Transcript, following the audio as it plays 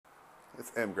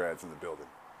It's M grads in the building.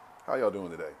 How y'all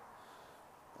doing today?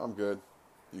 I'm good.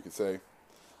 You could say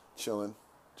chilling.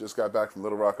 Just got back from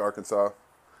Little Rock, Arkansas,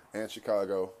 and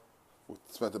Chicago.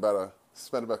 Spent about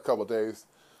a couple of days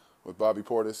with Bobby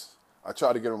Portis. I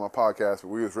tried to get him on my podcast, but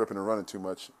we was ripping and running too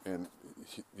much, and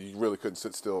he really couldn't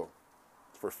sit still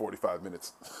for 45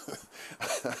 minutes.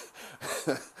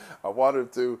 I wanted him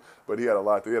to, but he had a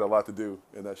lot. He had a lot to do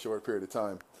in that short period of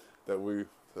time that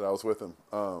I was with him.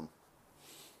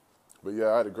 But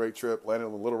yeah, I had a great trip. Landed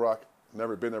in Little Rock.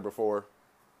 Never been there before.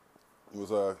 It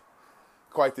was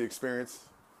quite the experience.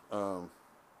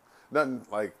 Nothing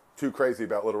like too crazy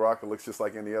about Little Rock. It looks just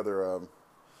like any other,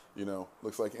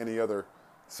 looks like any other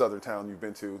southern town you've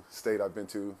been to, state I've been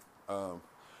to.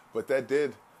 But that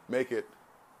did make it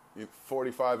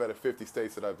 45 out of 50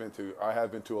 states that I've been to. I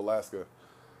have been to Alaska.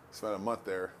 Spent a month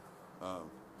there. We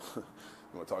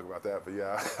want to talk about that, but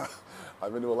yeah,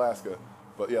 I've been to Alaska.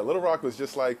 But yeah, Little Rock was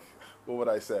just like, what would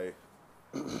I say?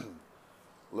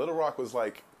 Little Rock was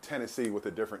like Tennessee with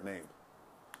a different name,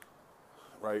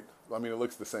 right? I mean, it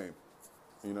looks the same,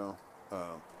 you know.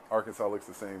 Arkansas looks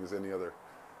the same as any other.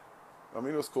 I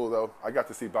mean, it was cool though. I got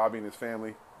to see Bobby and his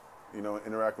family,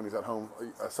 interact when he's at home.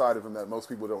 A side of him that most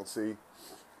people don't see.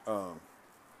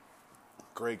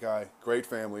 Great guy, great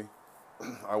family.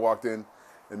 I walked in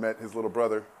and met his little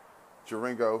brother,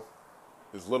 Jaringo.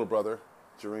 His little brother,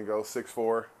 Jaringo,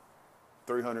 6'4",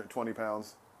 320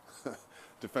 pounds,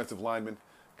 defensive lineman,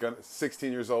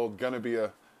 16 years old, gonna be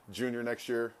a junior next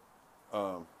year.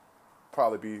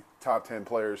 Probably be top 10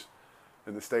 players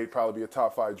in the state, probably be a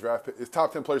top 5 draft pick. It's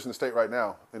top 10 players in the state right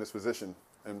now in his position,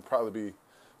 and probably be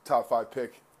top 5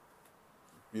 pick,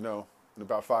 in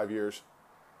about 5 years.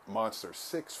 Monster,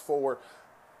 6'4",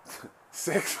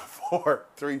 6'4",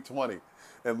 320,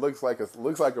 and looks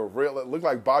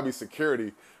like Bobby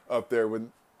security up there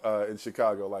in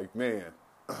Chicago. Like, man.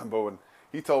 But when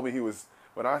he told me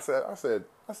I said,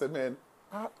 man,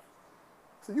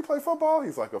 so you play football?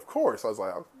 He's like, of course. I was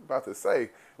like, I'm about to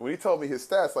say. When he told me his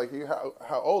stats, like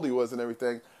how old he was and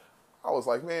everything, I was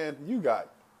like, man, you got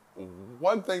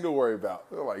one thing to worry about.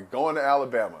 They're like going to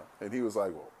Alabama. And he was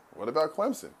like, well, what about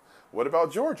Clemson? What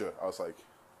about Georgia? I was like,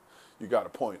 you got a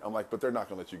point. I'm like, but they're not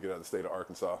going to let you get out of the state of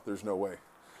Arkansas. There's no way.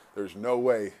 There's no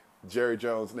way Jerry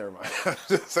Jones, never mind. I'm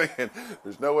just saying,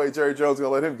 there's no way Jerry Jones is going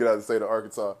to let him get out of the state of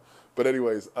Arkansas. But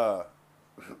anyways, yeah,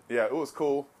 it was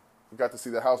cool. Got to see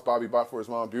the house Bobby bought for his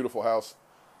mom. Beautiful house.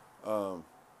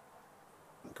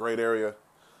 Great area.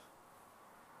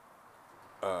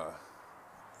 I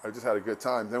just had a good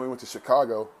time. Then we went to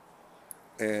Chicago,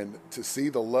 and to see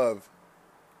the love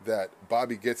that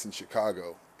Bobby gets in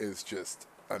Chicago is just,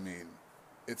 I mean,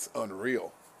 it's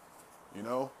unreal.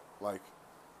 Like,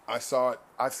 I saw it.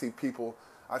 I've seen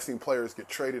players get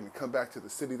traded and come back to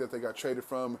the city that they got traded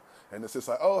from, and it's just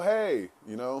like, oh, hey,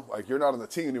 like, you're not on the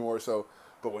team anymore. So,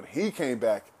 but when he came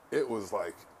back, it was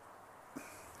like,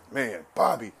 man,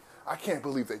 Bobby, I can't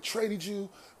believe they traded you.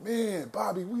 Man,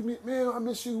 Bobby, I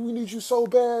miss you. We need you so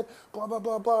bad. Blah, blah,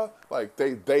 blah, blah. Like,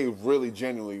 they really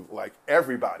genuinely like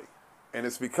everybody. And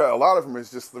it's because a lot of them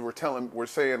is just, we're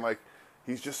saying like,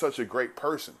 he's just such a great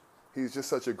person. He's just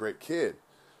such a great kid.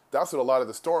 That's what a lot of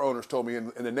the store owners told me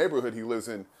in the neighborhood he lives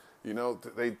in.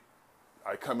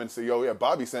 I come in and say, oh yeah,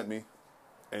 Bobby sent me.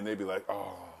 And they'd be like,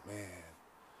 oh man,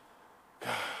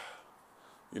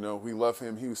 we love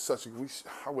him. He was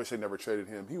I wish they never traded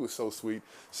him. He was so sweet,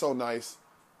 so nice.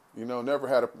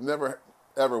 Never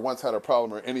ever once had a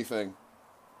problem or anything.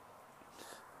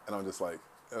 And I'm just like,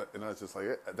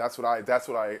 that's what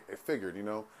I figured,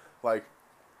 like,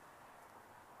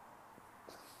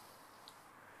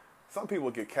 some people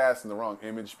get cast in the wrong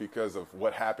image because of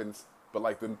what happens, but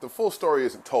like the full story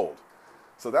isn't told.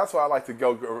 So that's why I like to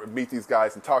go meet these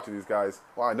guys and talk to these guys.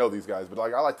 Well, I know these guys, but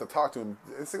like I like to talk to them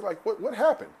and see like what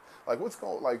happened, like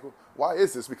why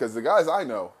is this? Because the guys I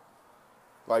know,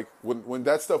 like when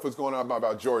that stuff was going on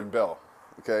about Jordan Bell,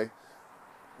 okay,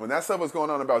 when that stuff was going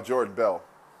on about Jordan Bell,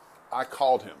 I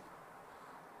called him,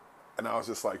 and I was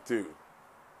just like, dude,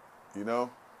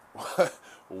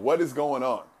 what is going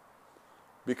on?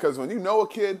 Because when you know a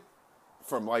kid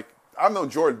from like, I've known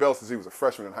Jordan Bell since he was a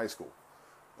freshman in high school.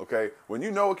 Okay? When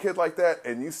you know a kid like that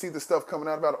and you see the stuff coming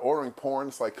out about ordering porn,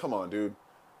 it's like, come on, dude.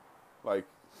 Like,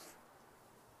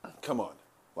 come on.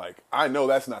 Like, I know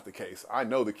that's not the case. I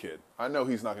know the kid. I know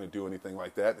he's not going to do anything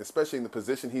like that, especially in the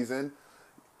position he's in.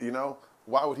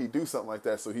 Why would he do something like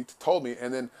that? So he told me.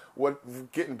 And then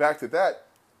getting back to that,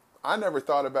 I never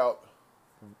thought about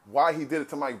why he did it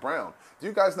to Mike Brown. Do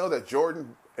you guys know that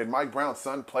Jordan and Mike Brown's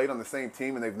son played on the same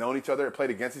team and they've known each other and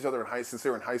played against each other since they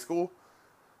were in high school?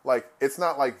 Like it's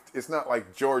not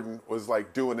like Jordan was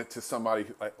like doing it to somebody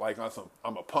like on some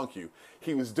I'm a punk you.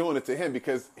 He was doing it to him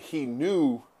because he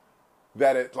knew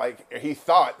that he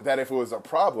thought that if it was a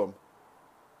problem,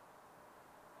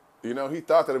 he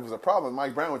thought that it was a problem,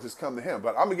 Mike Brown would just come to him.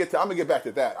 But I'm gonna get back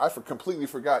to that. I completely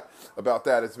forgot about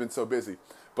that. It's been so busy.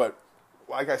 But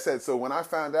like I said, so when I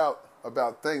found out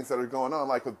about things that are going on,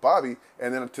 like with Bobby,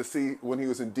 and then to see when he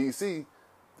was in D.C.,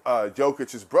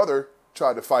 Jokic's brother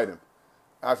tried to fight him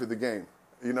after the game.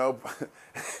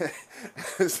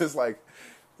 It's just like,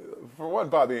 for one,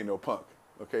 Bobby ain't no punk.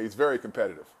 Okay, he's very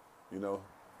competitive.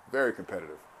 Very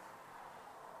competitive.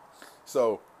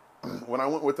 So when I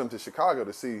went with him to Chicago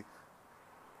to see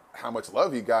how much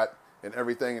love he got and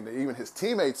everything, and even his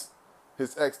teammates,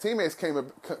 his ex-teammates came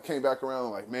back around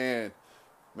and like, man,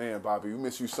 Bobby, we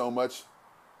miss you so much,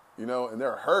 and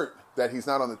they're hurt that he's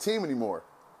not on the team anymore.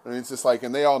 And it's just like,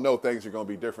 and they all know things are going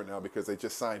to be different now because they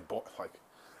just signed,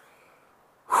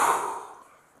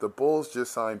 the Bulls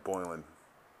just signed Boylen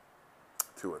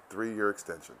to a 3-year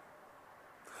extension.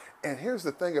 And here's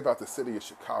the thing about the city of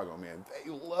Chicago, man. They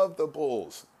love the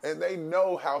Bulls. And they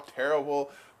know how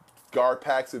terrible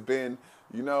Garpax have been.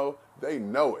 They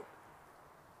know it.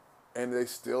 And they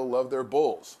still love their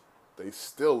Bulls. They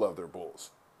still love their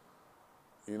Bulls.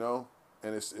 And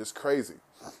it's crazy.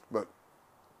 But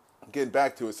getting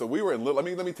back to it. So we were in let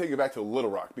me take you back to Little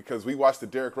Rock because we watched the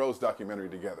Derrick Rose documentary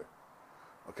together.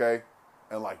 Okay?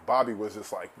 And like Bobby was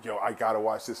just like, yo, I gotta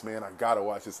watch this, man. I gotta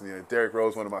watch this. And Derrick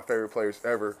Rose, one of my favorite players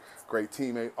ever, great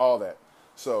teammate, all that.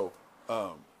 So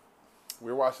we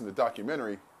were watching the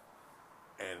documentary,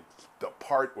 and the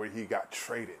part where he got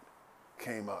traded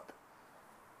came up.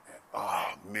 And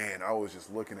oh man, I was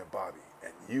just looking at Bobby,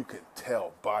 and you can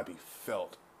tell Bobby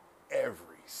felt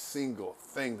every single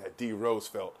thing that D Rose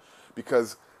felt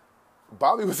because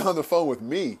Bobby was on the phone with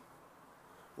me,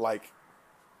 like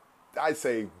I'd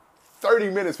say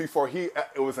 30 minutes before it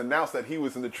was announced that he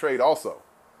was in the trade also.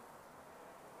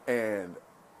 And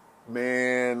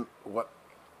man, what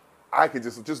I could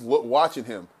just look watching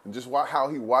him and just how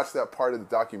he watched that part of the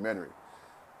documentary.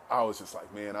 I was just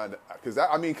like, man, because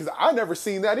I never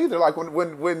seen that either. Like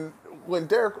when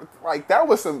Derrick, like that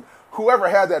was whoever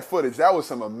had that footage, that was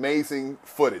some amazing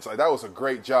footage. Like that was a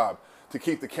great job to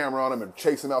keep the camera on him and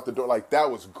chase him out the door. Like that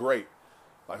was great.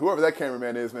 Like whoever that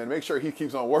cameraman is, man, make sure he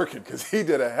keeps on working because he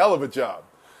did a hell of a job.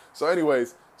 So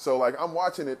anyways, like I'm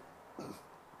watching it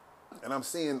and I'm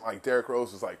seeing like Derrick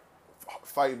Rose was like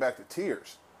fighting back the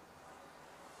tears,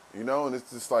 and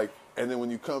it's just like, and then when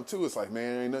you come to, it's like,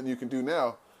 man, there ain't nothing you can do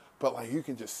now. But like you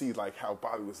can just see like how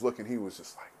Bobby was looking. He was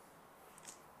just like,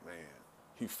 man,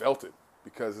 he felt it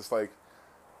because it's like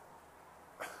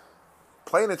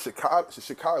playing in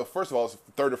Chicago. First of all, it's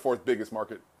the third or fourth biggest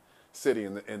market city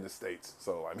in the States.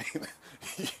 So I mean,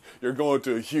 you're going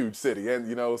to a huge city, and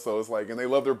so it's like, and they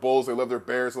love their Bulls, they love their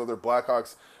Bears, they love their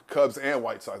Blackhawks, Cubs, and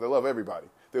White Sox. They love everybody.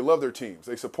 They love their teams.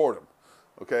 They support them.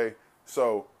 Okay,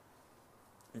 so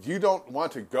you don't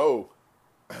want to go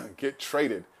get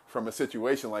traded from a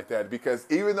situation like that because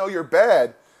even though you're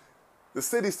bad, the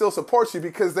city still supports you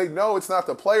because they know it's not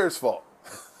the players' fault.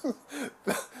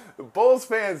 The Bulls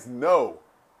fans know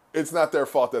it's not their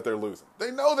fault that they're losing.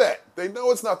 They know that. They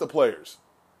know it's not the players.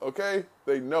 Okay?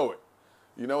 They know it.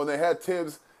 And they had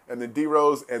Tibbs and then D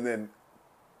Rose and then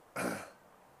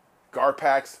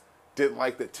Garpax didn't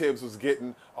like that Tibbs was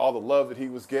getting all the love that he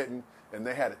was getting. And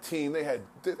they had a team. They had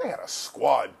a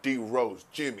squad. D Rose,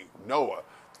 Jimmy, Noah,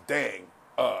 Dang.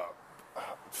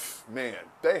 Man,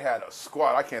 they had a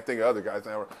squad. I can't think of other guys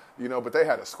now. But they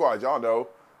had a squad. Y'all know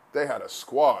they had a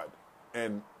squad.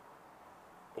 And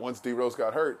once D Rose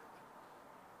got hurt,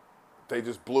 they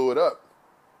just blew it up.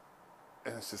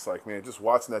 And it's just like, man, just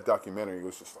watching that documentary, it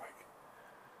was just like,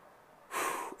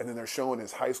 whew. And then they're showing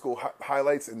his high school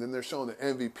highlights, and then they're showing the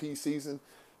MVP season.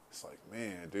 It's like,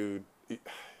 man, dude,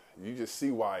 you just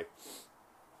see why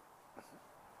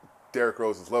Derrick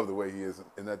Rose is loved the way he is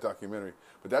in that documentary.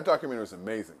 But that documentary was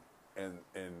amazing. And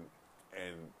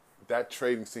that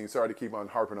trading scene, sorry to keep on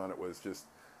harping on it, was just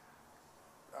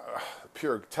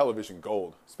pure television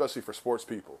gold, especially for sports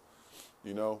people,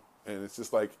 And it's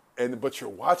just like, but you're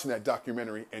watching that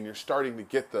documentary and you're starting to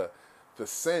get the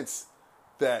sense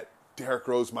that Derrick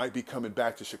Rose might be coming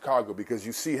back to Chicago because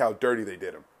you see how dirty they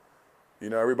did him.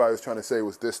 Everybody was trying to say it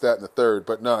was this, that, and the third,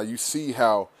 but no, you see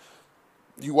how,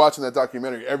 you watching that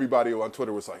documentary, everybody on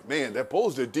Twitter was like, man, that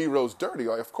Bulls did D Rose dirty.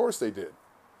 Like, of course they did.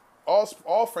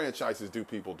 All franchises do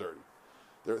people dirty.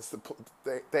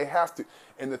 They have to,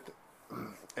 and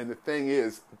the thing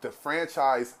is, the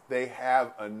franchise, they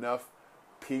have enough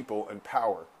people and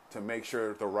power to make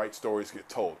sure the right stories get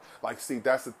told. Like, see,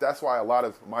 that's why a lot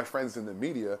of my friends in the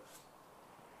media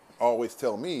always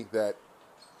tell me that,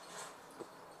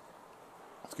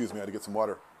 excuse me, I had to get some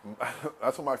water.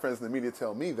 That's what my friends in the media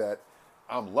tell me, that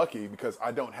I'm lucky because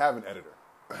I don't have an editor.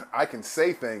 I can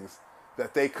say things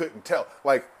that they couldn't tell.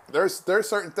 Like, there's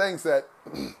certain things that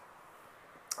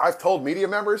I've told media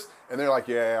members, and they're like,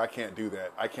 yeah, I can't do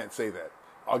that. I can't say that.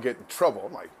 I'll get in trouble.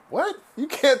 I'm like, what? You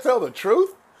can't tell the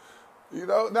truth? You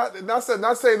know, not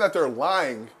saying that they're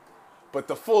lying, but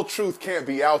the full truth can't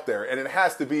be out there, and it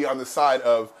has to be on the side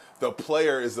of the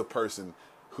player is the person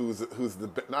who's the,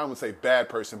 not I would say bad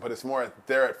person, but it's more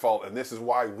they're at fault, and this is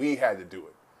why we had to do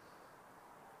it.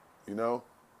 You know?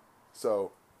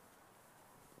 So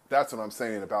that's what I'm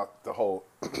saying about the whole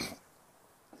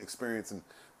experience and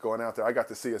going out there. I got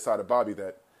to see a side of Bobby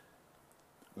that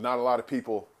not a lot of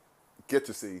people get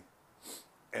to see,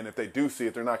 and if they do see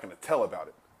it, they're not going to tell about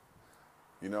it.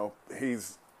 You know,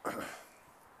 he's a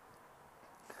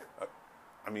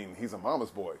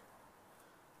mama's boy.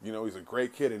 You know, he's a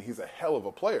great kid, and he's a hell of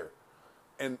a player.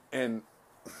 And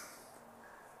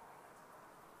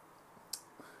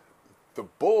the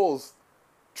Bulls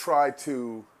tried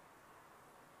to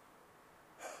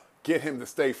get him to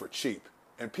stay for cheap.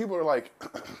 And people are like,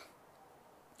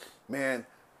 man,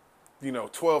 you know,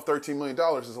 $12, $13 million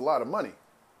is a lot of money.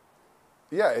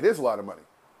 Yeah, it is a lot of money.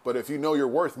 But if you know you're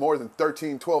worth more than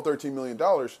 $12, $13 million,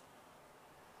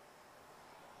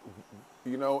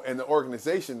 you know, and the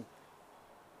organization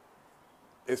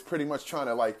is pretty much trying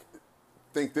to, like,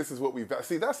 think this is what we've got.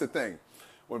 See, that's the thing.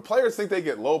 When players think they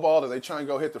get lowballed and they try and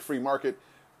go hit the free market,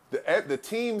 the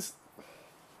teams,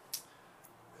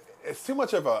 it's too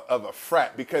much of a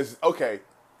frat because, okay,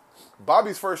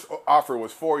 Bobby's first offer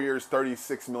was 4 years,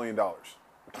 $36 million.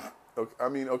 I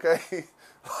mean, okay,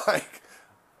 like,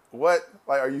 what?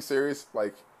 Like, are you serious?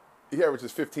 Like, he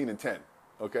averages 15 and 10.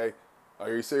 Okay,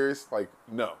 are you serious? Like,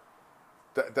 no,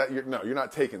 you're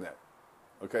not taking that.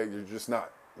 Okay, you're just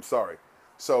not. I'm sorry.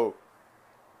 So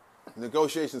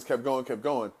negotiations kept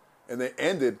going, and they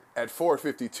ended at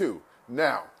 452.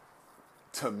 Now,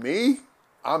 to me,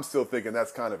 I'm still thinking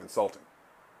that's kind of insulting.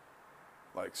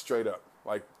 Like, straight up.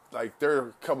 Like there are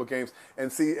a couple games,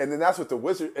 and then that's what the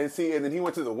Wizards, and then he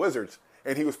went to the Wizards,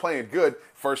 and he was playing good.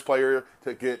 First player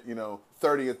to get,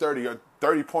 30 and 30, or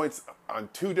 30 points on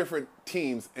two different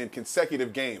teams in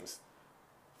consecutive games.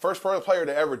 First player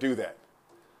to ever do that.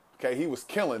 Okay, he was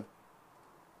killing.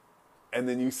 And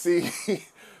then you see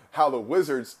how the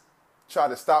Wizards tried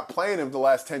to stop playing him the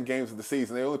last 10 games of the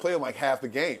season. They only played him like half the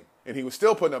game, and he was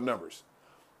still putting up numbers.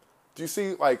 Do you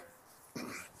see, like,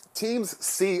 teams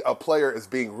see a player as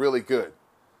being really good.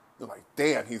 They're like,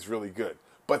 damn, he's really good.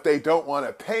 But they don't want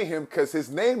to pay him because his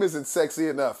name isn't sexy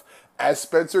enough, as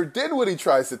Spencer Dinwiddie has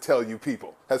tried to tell you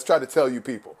people.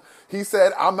 He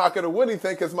said, I'm not going to win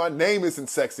anything because my name isn't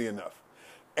sexy enough.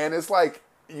 And it's like,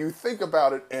 you think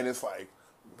about it, and it's like,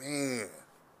 man.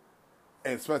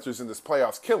 And Spencer's in this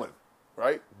playoffs killing,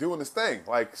 right? Doing his thing.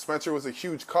 Like, Spencer was a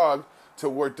huge cog to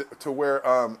where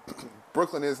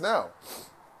Brooklyn is now.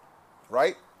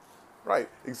 Right? Right,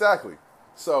 exactly.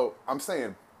 So I'm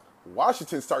saying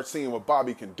Washington starts seeing what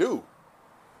Bobby can do.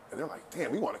 And they're like,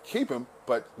 damn, we want to keep him,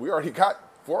 but we're already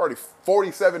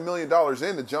 $47 million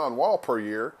into John Wall per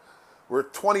year. We're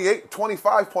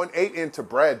 25.8 into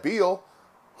Brad Beal,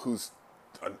 who's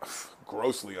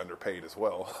grossly underpaid as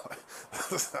well.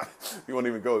 You won't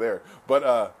even go there.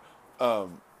 But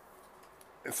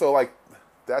so, like,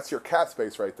 that's your cap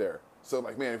space right there. So,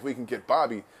 like, man, if we can get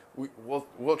Bobby,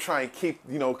 we'll try and keep,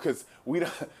 because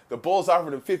the Bulls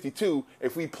offered him 52.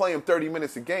 If we play him 30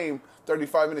 minutes a game,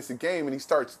 35 minutes a game, and he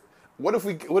starts, what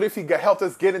if he helped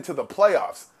us get into the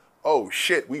playoffs? Oh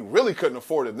shit, we really couldn't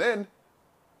afford him then.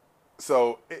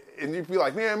 So, and you'd be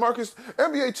like, man, Marcus,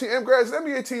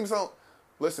 NBA teams don't.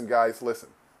 Listen, guys, listen.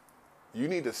 You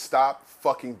need to stop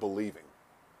fucking believing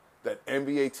that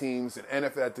NBA teams and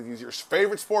NFL, your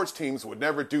favorite sports teams would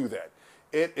never do that.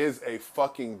 It is a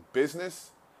fucking business.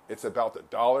 It's about the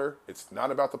dollar. It's not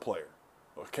about the player.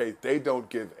 Okay? They don't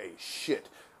give a shit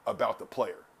about the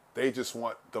player. They just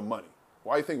want the money.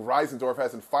 Why do you think Reisendorf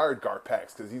hasn't fired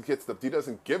Garpax? Because he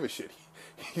doesn't give a shit.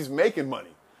 He's making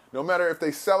money. No matter if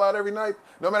they sell out every night,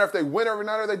 no matter if they win every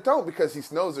night or they don't, because he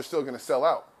knows they're still going to sell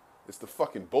out. It's the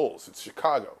fucking Bulls. It's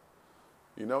Chicago.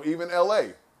 Even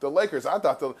L.A., the Lakers, I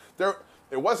thought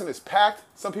it wasn't as packed.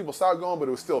 Some people stopped going, but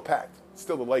it was still packed. It's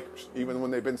still the Lakers, even when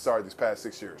they've been sorry these past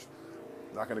 6 years.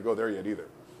 Not going to go there yet either.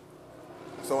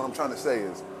 So what I'm trying to say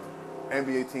is,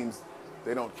 NBA teams,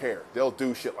 they don't care. They'll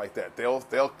do shit like that.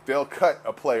 They'll cut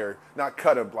a player, not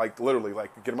cut him like literally,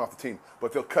 like get him off the team,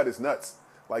 but they'll cut his nuts.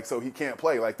 Like, so he can't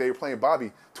play. Like, they were playing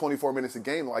Bobby 24 minutes a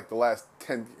game like the last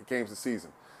 10 games of the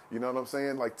season. You know what I'm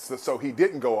saying? Like, so he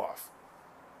didn't go off.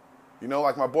 You know,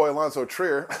 like my boy Alonzo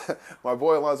Trier,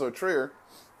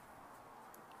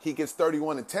 he gets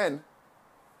 31-10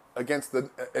 against the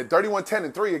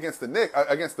 31-10-3 against the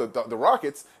against the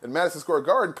Rockets, and Madison Square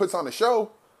Garden puts on a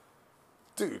show.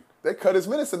 Dude, they cut his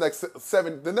minutes the next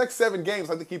seven games.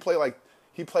 I think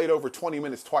he played over 20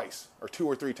 minutes twice or 2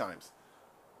 or 3 times.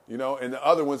 You know, and the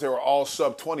other ones, they were all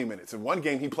sub 20 minutes. In one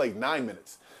game, he played 9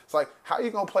 minutes. It's like, how are you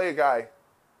going to play a guy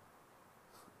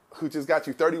who just got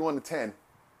you 31-10,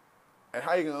 and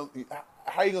how are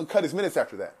you going to cut his minutes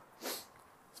after that?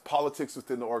 It's politics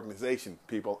within the organization,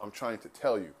 people. I'm trying to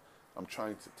tell you.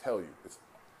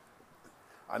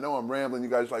 I know I'm rambling. You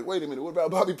guys are like, wait a minute, what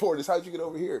about Bobby Portis? How'd you get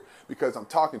over here? Because I'm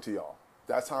talking to y'all.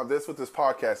 That's what this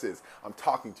podcast is. I'm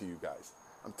talking to you guys.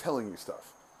 I'm telling you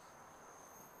stuff.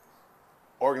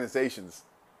 Organizations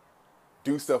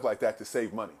do stuff like that to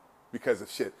save money because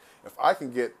of shit. If I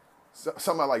can get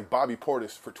somebody like Bobby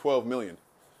Portis for $12 million,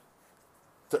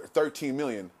 $13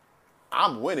 million,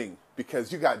 I'm winning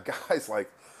because you got guys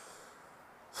like,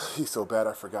 he's so bad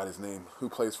I forgot his name, who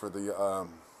plays for the,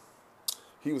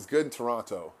 he was good in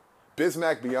Toronto,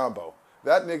 Bismack Biyombo.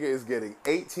 That nigga is getting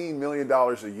 $18 million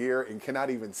a year and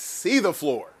cannot even see the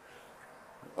floor.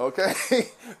 Okay? He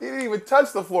didn't even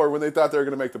touch the floor when they thought they were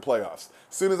going to make the playoffs.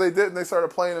 As soon as they did and they started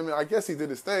playing him, I guess he did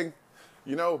his thing,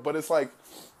 you know, but it's like,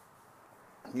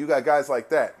 you got guys like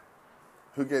that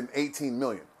who get $18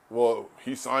 million. Well,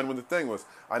 he signed when the thing was.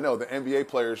 I know the NBA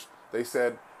players, they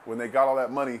said when they got all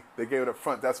that money, they gave it up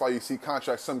front. That's why you see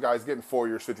contracts. Some guys getting 4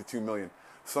 years, $52 million.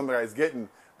 Some guys getting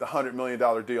the $100 million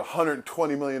deal,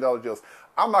 $120 million deals.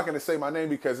 I'm not going to say my name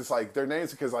because it's like their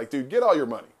names because like, dude, get all your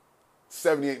money.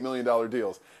 $78 million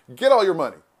deals. Get all your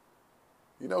money.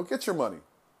 You know, get your money.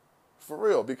 For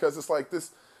real. Because it's like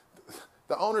this,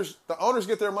 the owners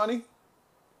get their money.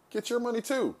 Get your money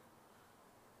too.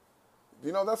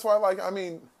 You know, that's why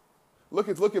look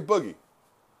at Boogie.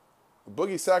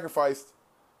 Boogie sacrificed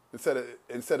instead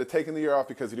of taking the year off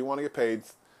because he didn't want to get paid,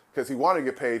 because he wanted to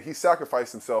get paid, he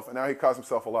sacrificed himself and now he cost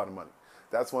himself a lot of money.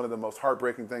 That's one of the most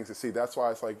heartbreaking things to see. That's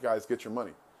why it's like, guys, get your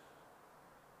money.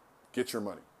 Get your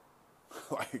money.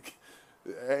 Like,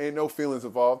 there ain't no feelings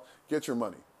involved. Get your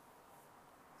money.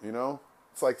 You know?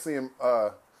 It's like seeing,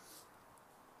 you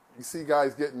see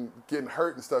guys getting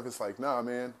hurt and stuff. It's like, nah,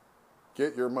 man,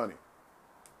 get your money.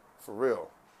 For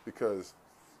real. Because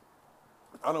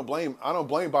I don't blame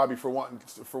Bobby for wanting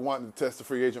to test the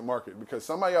free agent market, because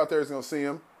somebody out there is going to see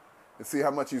him and see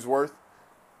how much he's worth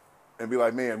and be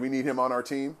like, man, we need him on our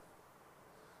team.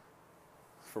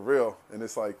 For real. And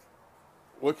it's like,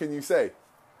 what can you say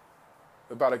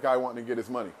about a guy wanting to get his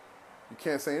money? You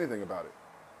can't say anything about it.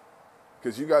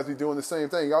 Because you guys be doing the same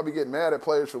thing. Y'all be getting mad at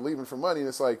players for leaving for money, and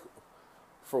it's like,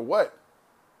 for what?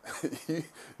 you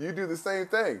do the same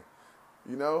thing,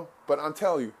 you know? But I'm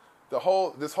telling you,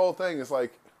 this whole thing is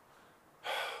like,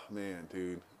 man,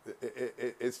 dude,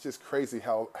 it's just crazy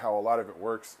how a lot of it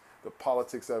works, the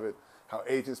politics of it, how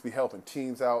agents be helping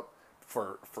teams out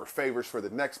for favors for the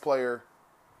next player.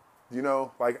 You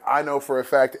know, like, I know for a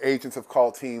fact agents have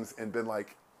called teams and been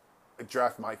like,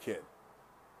 draft my kid.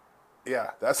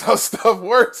 Yeah, that's how stuff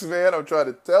works, man. I'm trying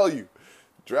to tell you.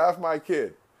 Draft my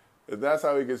kid. And that's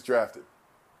how he gets drafted.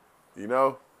 You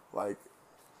know? Like,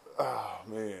 oh,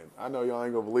 man. I know y'all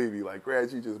ain't going to believe me. Like, Grad,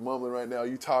 you just mumbling right now.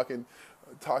 You talking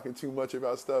too much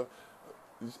about stuff.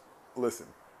 Listen.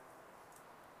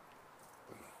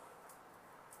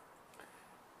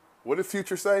 What did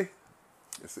Future say?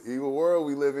 It's the evil world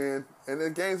we live in. And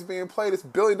the game's being played. It's a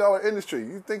billion-dollar industry.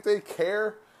 You think they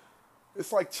care?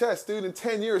 It's like chess, dude. In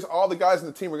 10 years, all the guys in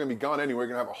the team are going to be gone anyway. We're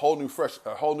going to have a whole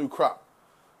new crop.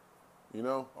 You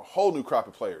know? A whole new crop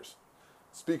of players.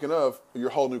 Speaking of your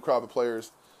whole new crop of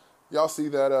players, y'all see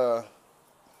that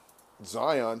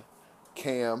Zion,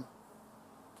 Cam,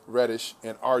 Reddish,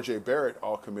 and R.J. Barrett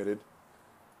all committed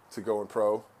to going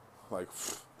pro. Like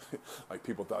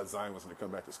people thought Zion was going to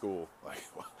come back to school.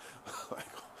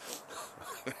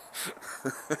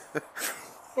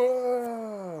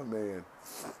 Oh, man.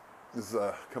 This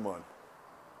come on.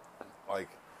 Like,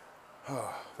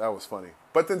 that was funny.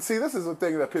 But then, see, this is the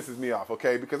thing that pisses me off,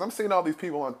 okay? Because I'm seeing all these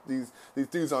people on these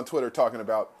dudes on Twitter talking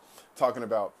about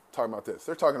this.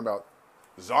 They're talking about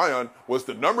Zion was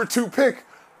the number 2 pick,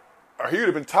 or he would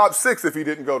have been top 6 if he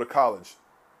didn't go to college,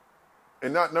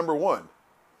 and not number 1.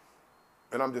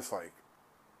 And I'm just like,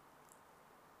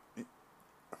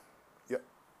 yeah,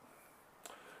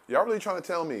 y'all really trying to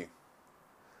tell me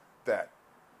that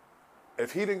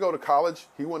if he didn't go to college,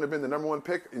 he wouldn't have been the number 1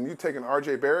 pick, and you taking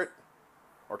R.J. Barrett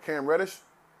or Cam Reddish?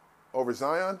 over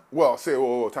Zion. Well, say,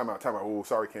 whoa, time out. Oh,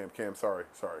 sorry, Cam, sorry.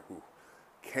 Ooh.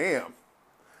 Cam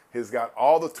has got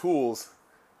all the tools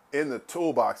in the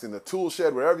toolbox, in the tool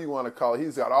shed, whatever you want to call it.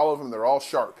 He's got all of them. They're all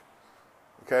sharp.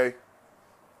 Okay?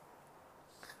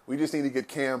 We just need to get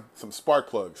Cam some spark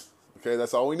plugs. Okay?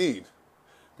 That's all we need.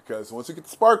 Because once we get the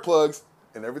spark plugs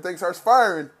and everything starts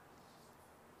firing,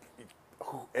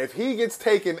 if he gets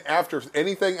taken after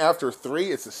anything after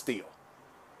 3, it's a steal.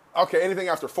 Okay, anything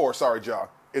after 4, sorry, Ja,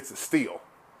 it's a steal.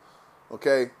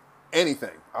 Okay?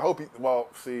 Anything. I hope he, well,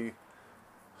 see,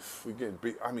 we get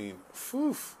beat. I mean,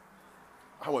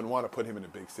 I wouldn't want to put him in a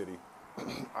big city.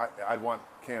 I'd want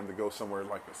Cam to go somewhere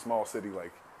like a small city,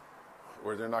 like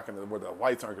where they're not where the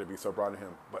lights aren't gonna be so bright on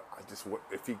him. But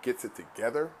if he gets it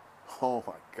together, oh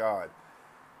my God,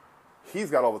 he's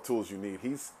got all the tools you need.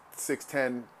 He's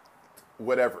 6'10",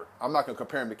 whatever. I'm not gonna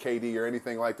compare him to KD or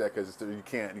anything like that because you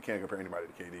can't compare anybody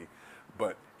to KD.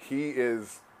 But he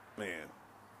is, man,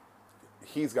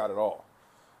 he's got it all.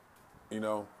 You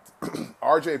know,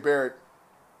 R.J. Barrett,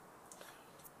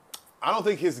 I don't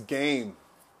think his game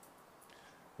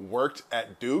worked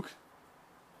at Duke.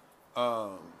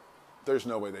 There's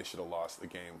no way they should have lost the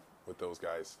game with those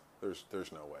guys.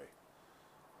 There's no way.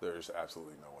 There's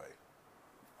absolutely no way.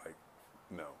 Like,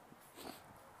 no.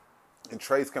 And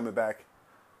Trey's coming back.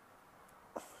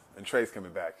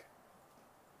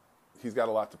 He's got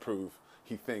a lot to prove.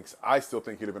 He thinks. I still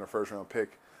think he'd have been a first-round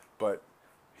pick, but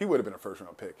he would have been a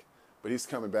first-round pick. But he's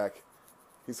coming back.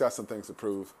 He's got some things to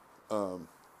prove.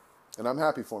 And I'm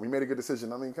happy for him. He made a good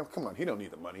decision. I mean, come on. He don't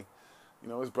need the money. You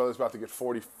know, his brother's about to get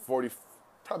probably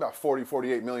about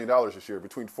 $48 million this year,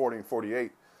 between 40 and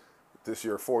 48 this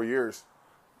year, 4 years.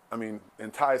 I mean,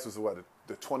 and Tyus was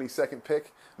the 22nd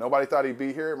pick. Nobody thought he'd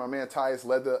be here. My man Tyus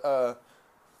led the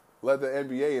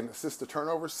NBA in assists to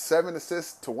turnovers, 7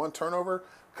 assists to 1 turnover.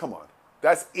 Come on.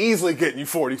 That's easily getting you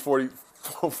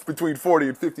between 40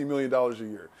 and $50 million a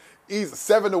year. Easy.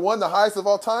 7 to 1, the highest of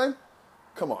all time?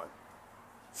 Come on.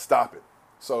 Stop it.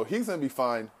 So he's going to be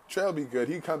fine. Trey will be good.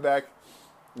 He can come back,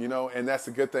 you know, and that's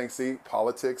a good thing. See,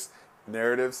 politics,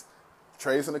 narratives.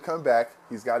 Trey's going to come back.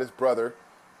 He's got his brother.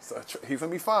 So he's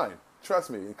going to be fine. Trust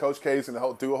me. And Coach K's going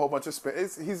to do a whole bunch of spin.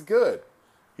 He's good.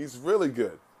 He's really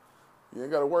good. You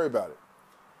ain't got to worry about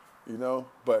it. You know,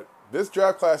 but this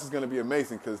draft class is going to be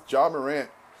amazing because Ja Morant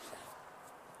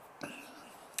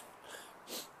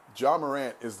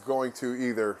is going to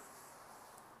either,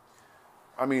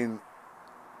 I mean,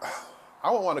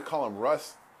 I won't want to call him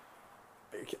Russ.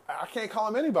 I can't call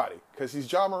him anybody because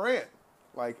he's Ja Morant.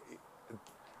 Like,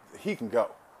 he can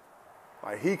go.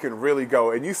 Like, he can really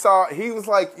go. And you saw, he was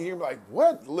like, you're like,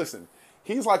 what? Listen,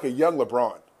 he's like a young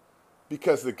LeBron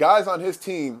because the guys on his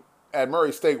team at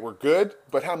Murray State were good,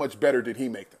 but how much better did he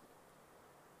make them?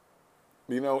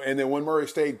 You know, and then when Murray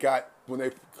State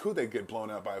who they get blown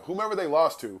out by? Whomever they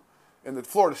lost to in the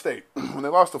Florida State. When they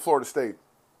lost to Florida State,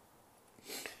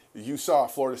 you saw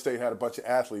Florida State had a bunch of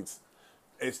athletes.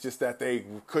 It's just that they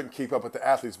couldn't keep up with the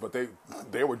athletes, but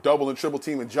they were double and triple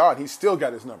teaming Ja, and he still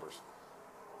got his numbers.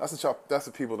 That's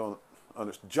what people don't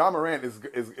understand. Ja Morant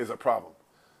is a problem.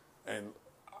 And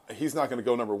he's not going to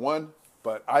go number 1,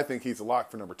 but I think he's a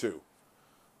lock for number 2.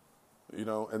 You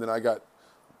know, and then I got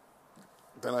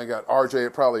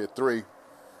RJ probably at 3.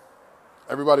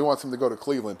 Everybody wants him to go to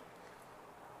Cleveland.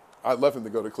 I'd love him to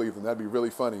go to Cleveland. That'd be really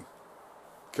funny.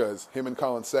 Because him and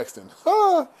Colin Sexton.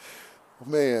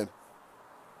 Man.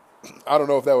 I don't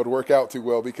know if that would work out too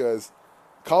well because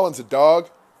Colin's a dog.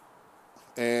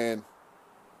 And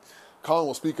Colin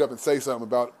will speak up and say something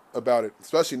about it,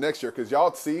 especially next year, because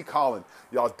y'all see Colin.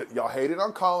 Y'all hated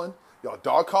on Colin. Y'all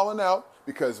dog Colin out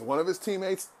because one of his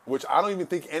teammates, which I don't even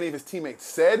think any of his teammates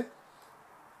said,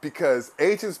 because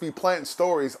agents be planting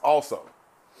stories also.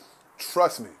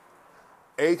 Trust me.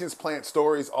 Agents plant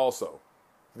stories also.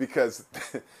 Because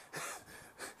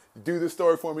do this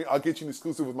story for me, I'll get you an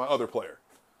exclusive with my other player.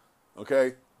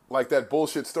 Okay? Like that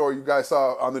bullshit story you guys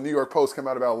saw on the New York Post come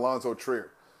out about Alonzo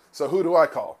Trier. So who do I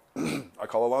call? I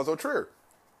call Alonzo Trier.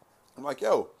 I'm like,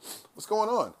 yo, what's going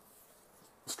on?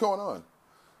 What's going on?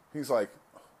 He's like,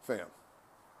 fam,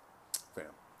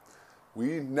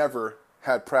 we never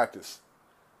had practice.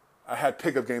 I had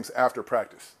pickup games after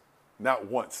practice. Not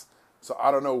once. So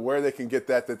I don't know where they can get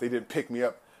that they didn't pick me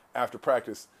up after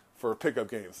practice for pickup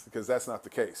games, because that's not the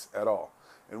case at all.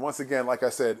 And once again, like I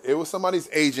said, it was somebody's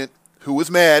agent who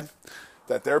was mad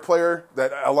that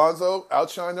that Alonzo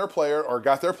outshined their player or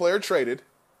got their player traded.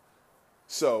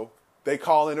 So they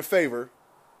call in a favor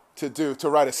to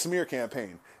write a smear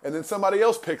campaign. And then somebody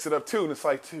else picks it up too. And it's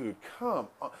like, dude, come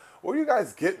on. Where are you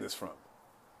guys getting this from?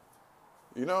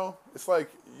 You know, it's like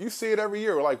you see it every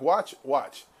year. We're like, watch.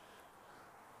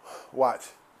 Watch.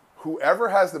 Whoever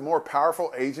has the more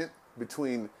powerful agent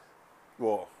between,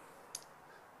 well,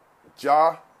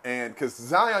 Ja and, because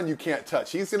Zion you can't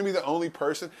touch. He's going to be the only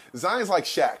person. Zion's like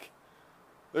Shaq.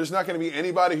 There's not going to be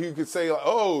anybody who could say,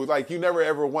 oh, like you never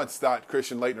ever once thought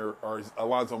Christian Laettner or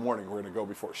Alonzo Mourning were going to go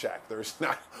before Shaq. There's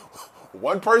not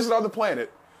one person on the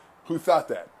planet who thought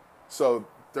that. So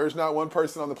there's not one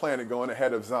person on the planet going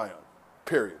ahead of Zion,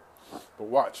 period. But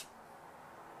watch.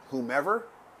 Whomever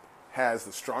has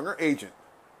the stronger agent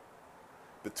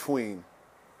between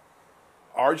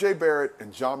R.J. Barrett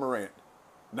and Ja Morant,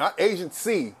 not Agent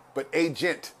C, but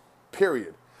agent,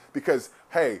 period. Because,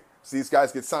 hey, so these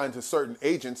guys get signed to certain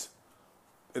agents,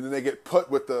 and then they get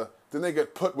put with the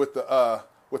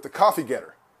coffee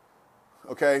getter.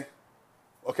 Okay,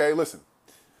 listen.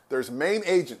 There's main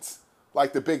agents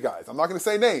like the big guys. I'm not going to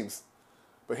say names,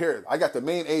 but here I got the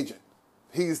main agent.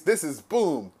 This is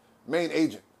boom, main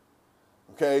agent.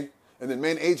 Okay, and then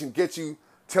main agent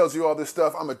tells you all this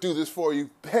stuff. I'm gonna do this for you.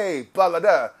 Hey, blah blah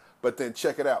blah. But then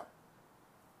check it out.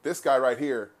 This guy right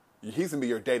here, he's gonna be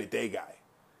your day-to-day guy.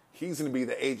 He's going to be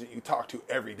the agent you talk to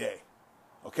every day.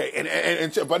 Okay?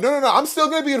 But no, I'm still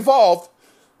going to be involved.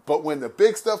 But when the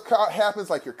big stuff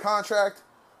happens, like your contract,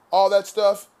 all that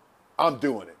stuff, I'm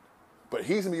doing it. But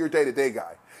he's going to be your day-to-day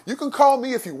guy. You can call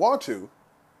me if you want to,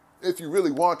 if you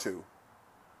really want to.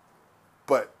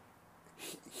 But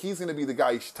he's going to be the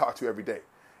guy you should talk to every day.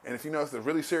 And if you know it's a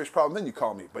really serious problem, then you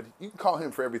call me. But you can call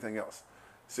him for everything else.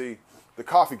 See, the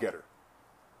coffee getter.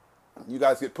 You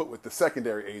guys get put with the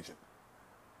secondary agent.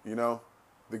 You know,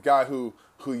 the guy who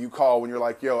you call when you're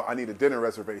like, yo, I need a dinner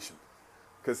reservation.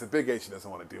 Because the big agent doesn't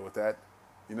want to deal with that.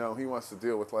 You know, he wants to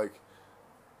deal with, like,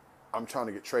 I'm trying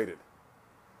to get traded.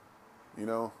 You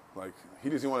know, like, he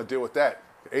doesn't want to deal with that.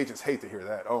 The agents hate to hear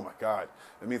that. Oh, my God.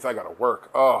 It means I got to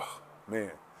work. Oh, man.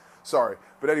 Sorry.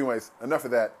 But anyways, enough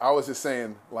of that. I was just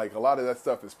saying, like, a lot of that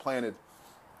stuff is planted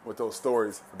with those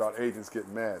stories about agents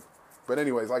getting mad. But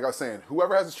anyways, like I was saying,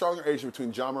 whoever has a stronger agent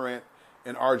between Ja Morant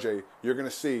and RJ, you're going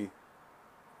to see,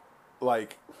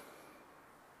 like,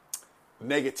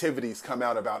 negativities come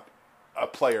out about a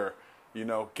player, you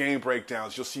know, game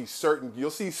breakdowns. You'll see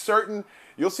certain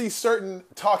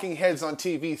talking heads on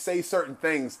TV say certain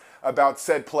things about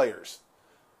said players,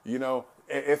 you know,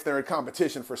 if they're in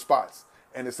competition for spots.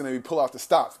 And it's going to be pull out the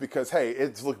stops because, hey,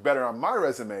 it's looked better on my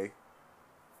resume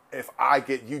if I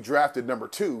get you drafted number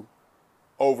 2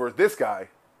 over this guy.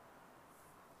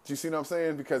 Do you see what I'm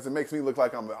saying? Because it makes me look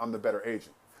like I'm the better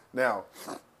agent. Now,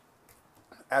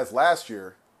 as last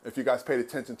year, if you guys paid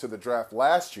attention to the draft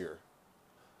last year,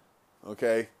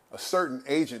 okay, a certain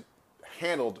agent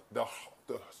handled the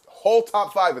whole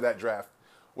top 5 of that draft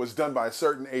was done by a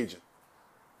certain agent.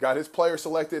 Got his player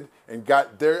selected and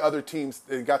got their other teams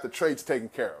and got the trades taken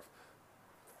care of.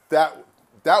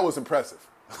 That was impressive.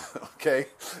 Okay?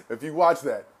 If you watch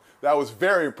that, that was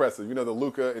very impressive. You know, the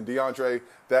Luka and DeAndre,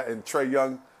 and Trae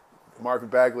Young, Marvin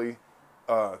Bagley,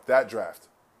 that draft.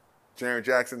 Jaren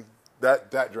Jackson,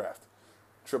 that draft.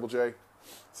 Triple J.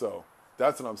 So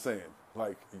that's what I'm saying.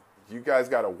 Like, you guys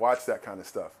got to watch that kind of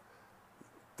stuff.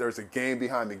 There's a game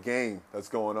behind the game that's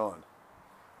going on.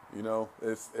 You know,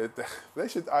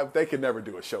 they could never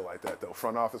do a show like that though.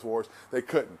 Front Office Wars, they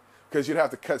couldn't, because you'd have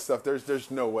to cut stuff. There's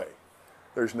no way.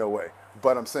 There's no way.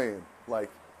 But I'm saying,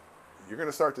 like, you're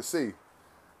gonna start to see,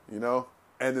 you know,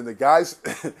 and then the guys,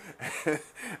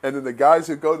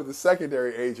 who go to the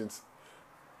secondary agents,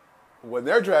 when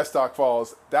their draft stock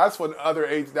falls, that's when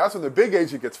the big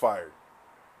agent gets fired,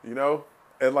 you know,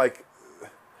 and like,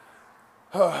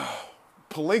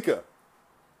 Pelinka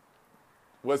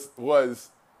was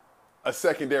a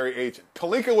secondary agent.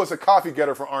 Pelinka was a coffee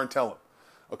getter for Arn Tellem,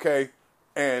 okay,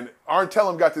 and Arn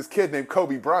Tellem got this kid named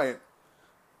Kobe Bryant,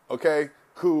 okay,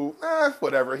 who,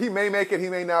 whatever. He may make it, he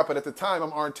may not, but at the time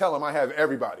I'm Arn Tellem, I have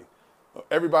everybody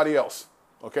else,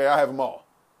 okay? I have them all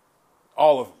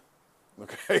of them,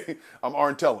 okay? I'm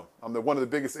Arn Tellem. I'm one of the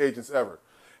biggest agents ever.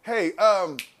 Hey,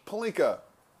 Pelinka,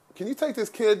 can you take this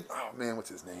kid? Oh, man, what's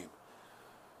his name?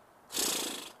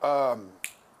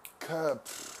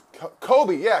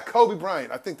 Kobe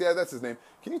Bryant. I think that's his name.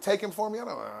 Can you take him for me? I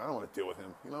don't want to deal with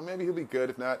him. You know, maybe he'll be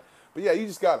good if not. But yeah, you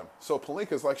just got him. So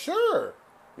Pelinka's like, sure,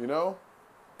 you know?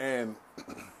 And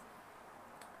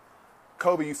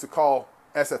Kobe used to call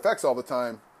SFX all the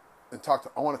time and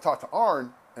I want to talk to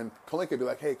Arn, and Pelinka would be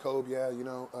like, hey, Kobe, yeah, you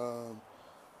know,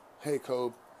 hey,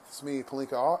 Kobe, it's me,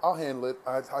 Pelinka, I'll handle it.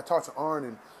 I talked to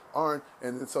Arn,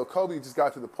 and so Kobe just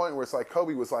got to the point where it's like,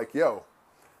 Kobe was like, yo,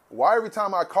 why every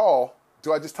time I call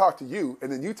do I just talk to you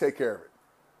and then you take care of it?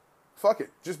 Fuck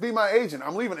it. Just be my agent.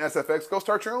 I'm leaving SFX. Go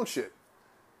start your own shit.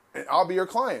 And I'll be your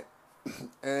client.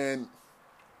 And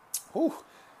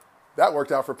That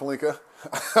worked out for Pelinka.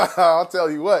 I'll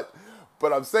tell you what.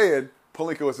 But I'm saying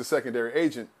Pelinka was the secondary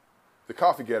agent, the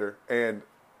coffee getter, and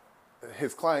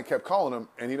his client kept calling him,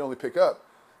 and he'd only pick up.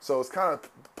 So it's kind of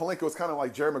Pelinka was kind of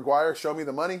like Jerry Maguire. Show me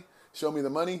the money. Show me the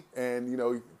money. And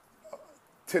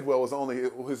Tidwell was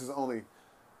his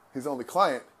only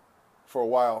client for a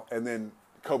while, and then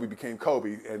Kobe became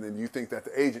Kobe, and then you think that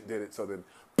the agent did it. So then,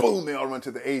 boom, they all run to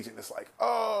the agent. It's like,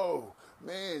 oh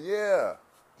man, yeah.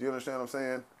 Do you understand what I'm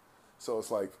saying? So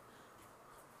it's like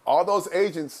all those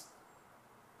agents,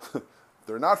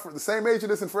 they're not for the same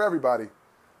agent isn't for everybody.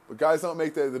 But guys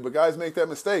make that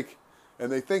mistake,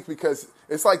 and they think because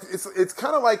it's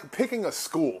kind of like picking a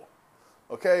school,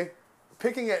 okay?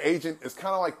 Picking an agent is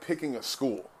kind of like picking a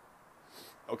school,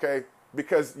 okay?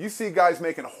 Because you see guys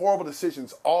making horrible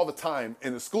decisions all the time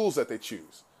in the schools that they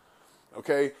choose,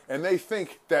 okay? And they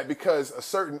think that because a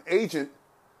certain agent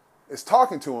is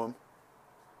talking to them,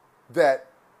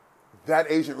 that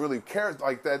agent really cares,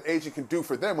 like that agent can do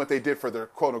for them what they did for their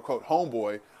quote unquote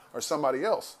homeboy or somebody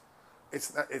else.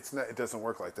 It doesn't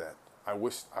work like that. I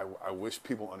wish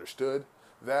people understood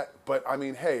that. But I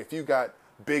mean, hey, if you got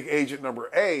big agent number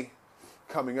A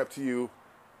coming up to you,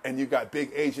 and you got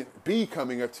big agent B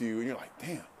coming up to you, and you're like,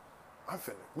 damn,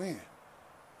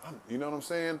 you know what I'm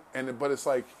saying?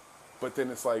 But then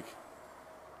it's like,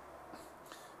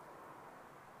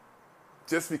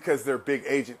 just because they're big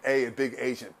agent A and big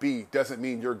agent B doesn't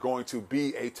mean you're going to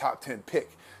be a top 10 pick.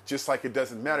 Just like it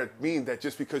doesn't mean that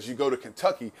just because you go to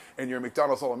Kentucky and you're a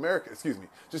McDonald's All-American,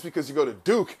 just because you go to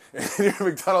Duke and you're a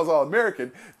McDonald's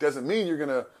All-American doesn't mean you're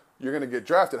gonna get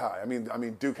drafted high. I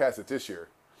mean Duke has it this year,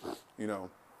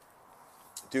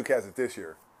 Duke has it this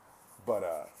year,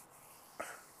 but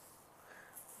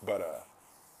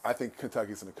I think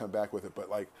Kentucky's gonna come back with it. But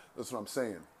like that's what I'm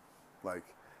saying, like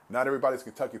not everybody's a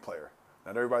Kentucky player,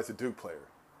 not everybody's a Duke player,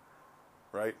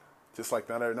 right? Just like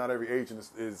not every agent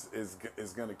is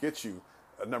going to get you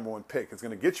a number one pick. It's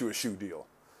going to get you a shoe deal.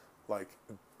 Like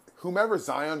whomever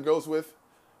Zion goes with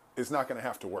is not going to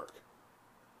have to work.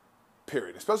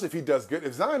 Period. Especially if he does good.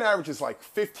 If Zion averages like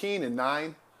 15 and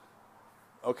 9,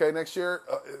 okay, next year,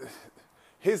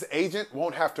 his agent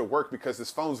won't have to work because his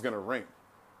phone's going to ring.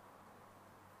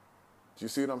 Do you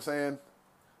see what I'm saying?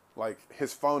 Like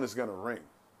his phone is going to ring,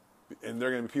 and there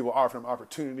are going to be people offering him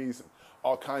opportunities and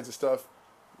all kinds of stuff.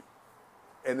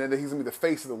 And then he's going to be the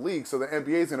face of the league. So the NBA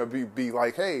is going to be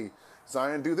like, hey,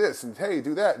 Zion, do this. And hey,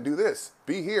 do that and do this.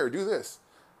 Be here, do this.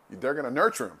 They're going to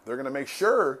nurture him. They're going to make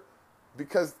sure,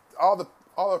 because all the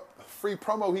free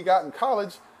promo he got in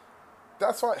college,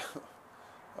 that's why.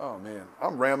 Oh, man.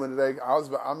 I'm rambling today. I'm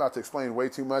about to explain way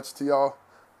too much to y'all.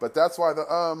 But that's why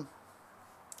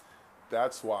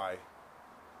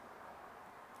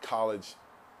college,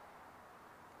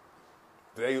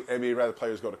 the NBA rather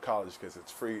players go to college because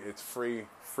it's free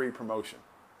promotion.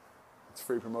 It's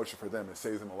free promotion for them. It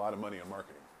saves them a lot of money in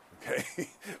marketing. Okay,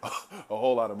 a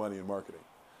whole lot of money in marketing.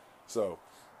 So,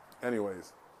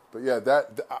 anyways, but yeah,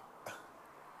 that's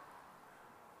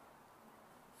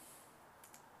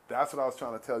what I was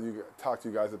trying to talk to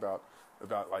you guys about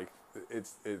like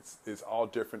it's all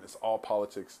different. It's all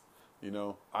politics.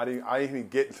 I didn't even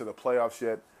get into the playoffs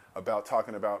yet about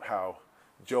talking about how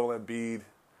Joel Embiid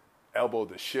elbowed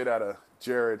the shit out of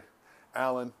Jared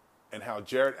Allen, and how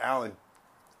Jared Allen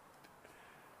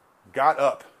got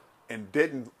up and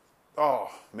didn't.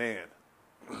 Oh man,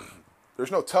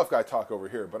 there's no tough guy talk over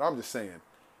here, but I'm just saying,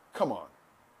 come on,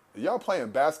 y'all playing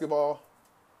basketball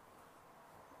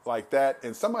like that,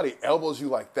 and somebody elbows you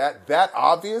like that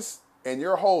obvious, and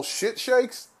your whole shit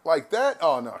shakes like that.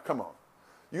 Oh no, come on,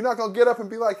 you're not gonna get up and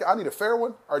be like, I need a fair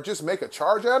one, or just make a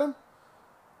charge at him.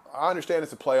 I understand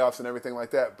it's the playoffs and everything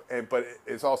like that, but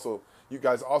it's also, you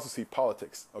guys also see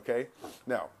politics, okay?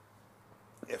 Now,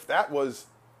 if that was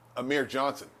Amir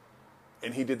Johnson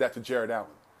and he did that to Jared Allen,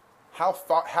 how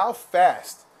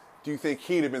fast do you think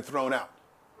he'd have been thrown out?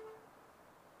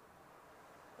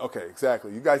 Okay,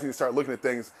 exactly. You guys need to start looking at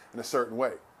things in a certain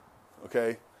way,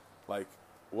 okay? Like,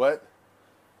 what?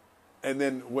 And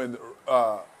then when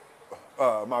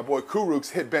my boy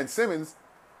Kuruks hit Ben Simmons,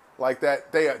 like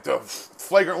that, the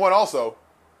flagrant one also.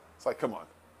 It's like, come on,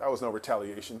 that was no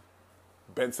retaliation.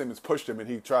 Ben Simmons pushed him and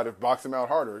he tried to box him out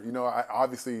harder.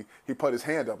 Obviously he put his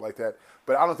hand up like that,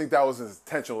 but I don't think that was as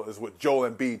intentional as what Joel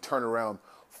Embiid turned around,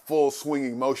 full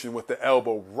swinging motion with the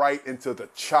elbow right into the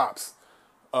chops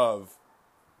of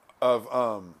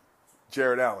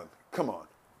Jared Allen. Come on,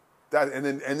 and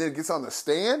then gets on the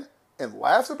stand and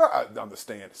laughs about on the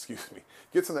stand. Excuse me,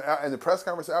 gets in the press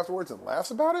conference afterwards and laughs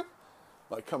about it.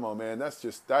 Like, come on, man. That's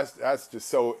just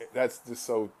so.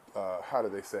 How do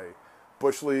they say,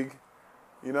 Bush League?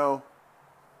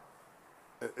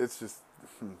 It's just,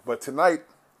 but tonight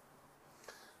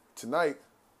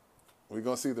we're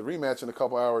gonna see the rematch in a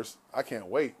couple hours. I can't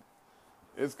wait.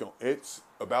 It's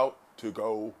about to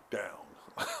go down.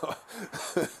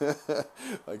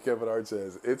 Like Kevin Hart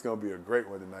says, it's gonna be a great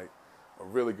one tonight, a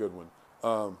really good one.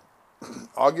 I'll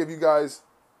talk to you guys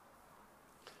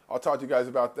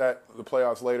about that, the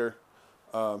playoffs later.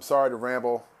 Sorry to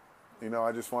ramble.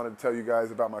 I just wanted to tell you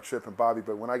guys about my trip and Bobby,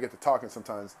 but when I get to talking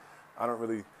sometimes, I don't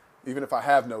really, even if I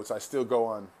have notes, I still go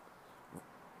on,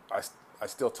 I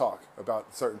still talk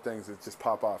about certain things that just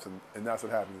pop off, and that's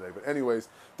what happened today. But anyways,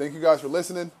 thank you guys for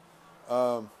listening.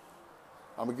 I'm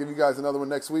going to give you guys another one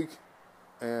next week,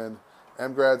 and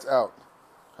MGrad's out.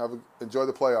 Enjoy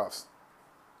the playoffs.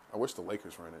 I wish the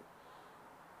Lakers were in it.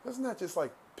 Doesn't that just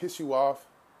like piss you off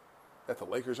that the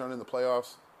Lakers aren't in the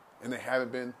playoffs, and they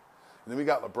haven't been? And then we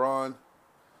got LeBron.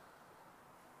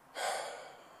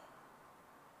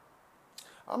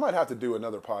 I might have to do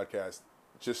another podcast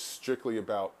just strictly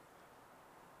about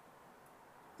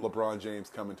LeBron James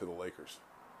coming to the Lakers.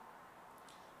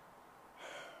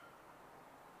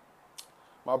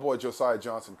 My boy Josiah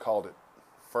Johnson called it.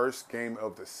 First game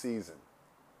of the season.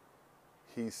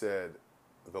 He said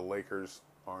the Lakers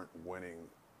aren't winning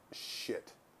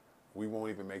shit. We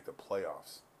won't even make the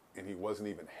playoffs. And he wasn't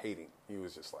even hating. He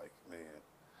was just like, man.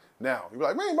 Now, you'd be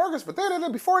like, man, Marcus, but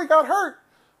before he got hurt.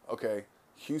 Okay,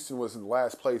 Houston was in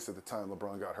last place at the time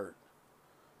LeBron got hurt.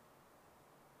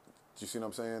 Do you see what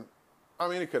I'm saying? I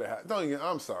mean, it could have happened.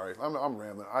 I'm sorry. I'm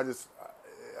rambling.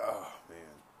 Oh, man.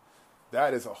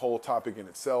 That is a whole topic in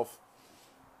itself.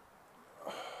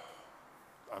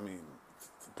 I mean,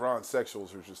 LeBron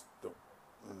sexuals are just...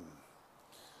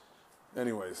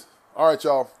 Anyways. All right,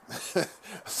 y'all.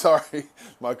 Sorry,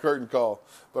 my curtain call.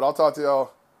 But I'll talk to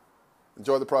y'all.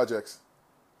 Enjoy the projects.